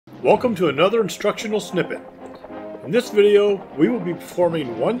Welcome to another instructional snippet. In this video, we will be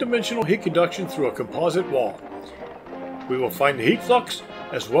performing one-dimensional heat conduction through a composite wall. We will find the heat flux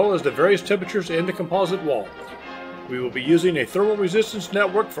as well as the various temperatures in the composite wall. We will be using a thermal resistance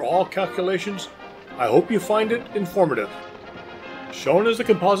network for all calculations. I hope you find it informative. Shown is the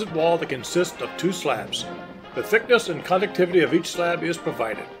composite wall that consists of two slabs. The thickness and conductivity of each slab is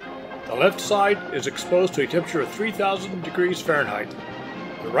provided. The left side is exposed to a temperature of 3000 degrees Fahrenheit.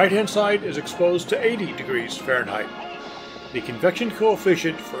 The right-hand side is exposed to 80 degrees Fahrenheit. The convection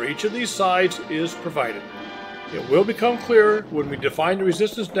coefficient for each of these sides is provided. It will become clearer when we define the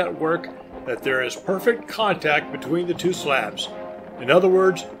resistance network that there is perfect contact between the two slabs. In other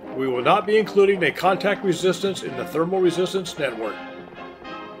words, we will not be including a contact resistance in the thermal resistance network.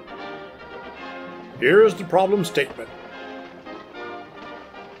 Here is the problem statement.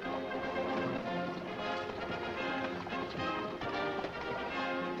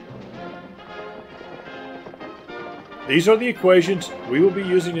 These are the equations we will be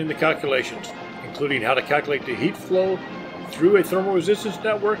using in the calculations, including how to calculate the heat flow through a thermal resistance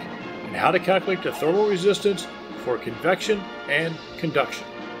network and how to calculate the thermal resistance for convection and conduction.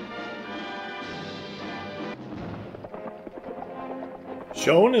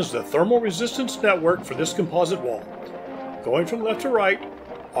 Shown is the thermal resistance network for this composite wall. Going from left to right,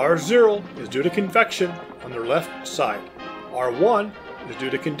 R0 is due to convection on the left side. R1 is due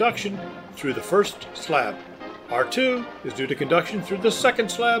to conduction through the first slab. R2 is due to conduction through the second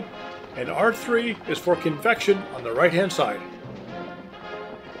slab, and R3 is for convection on the right-hand side.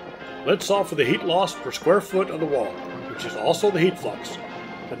 Let's solve for the heat loss per square foot of the wall, which is also the heat flux.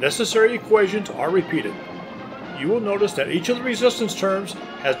 The necessary equations are repeated. You will notice that each of the resistance terms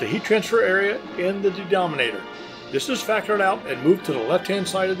has the heat transfer area in the denominator. This is factored out and moved to the left-hand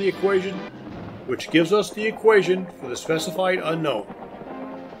side of the equation, which gives us the equation for the specified unknown.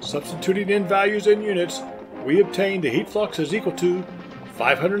 Substituting in values in units, we obtain the heat flux is equal to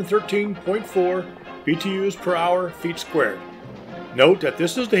 513.4 BTUs per hour feet squared. Note that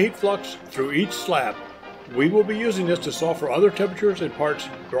this is the heat flux through each slab. We will be using this to solve for other temperatures in parts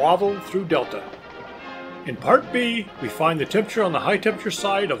Bravo through Delta. In part B, we find the temperature on the high temperature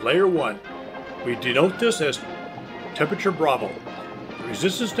side of layer 1. We denote this as temperature Bravo. The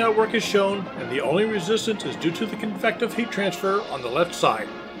resistance network is shown, and the only resistance is due to the convective heat transfer on the left side.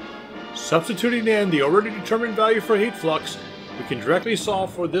 Substituting in the already determined value for heat flux, we can directly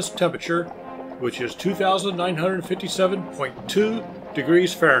solve for this temperature, which is 2957.2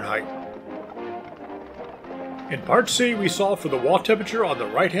 degrees Fahrenheit. In part C, we solve for the wall temperature on the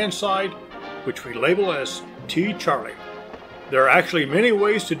right-hand side, which we label as T Charlie. There are actually many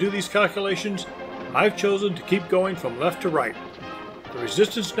ways to do these calculations. I've chosen to keep going from left to right. The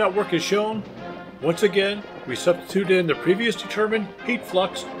resistance network is shown. Once again, we substitute in the previous determined heat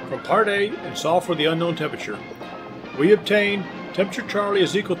flux from part A and solve for the unknown temperature. We obtain temperature Charlie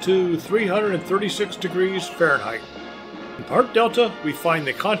is equal to 336 degrees Fahrenheit. In part Delta, we find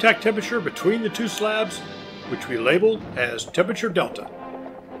the contact temperature between the two slabs, which we label as temperature Delta.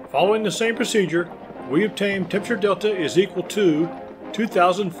 Following the same procedure, we obtain temperature Delta is equal to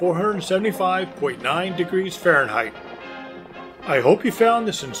 2475.9 degrees Fahrenheit. I hope you found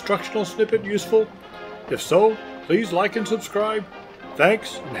this instructional snippet useful. If so, please like and subscribe.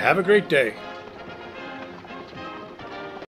 Thanks, and have a great day.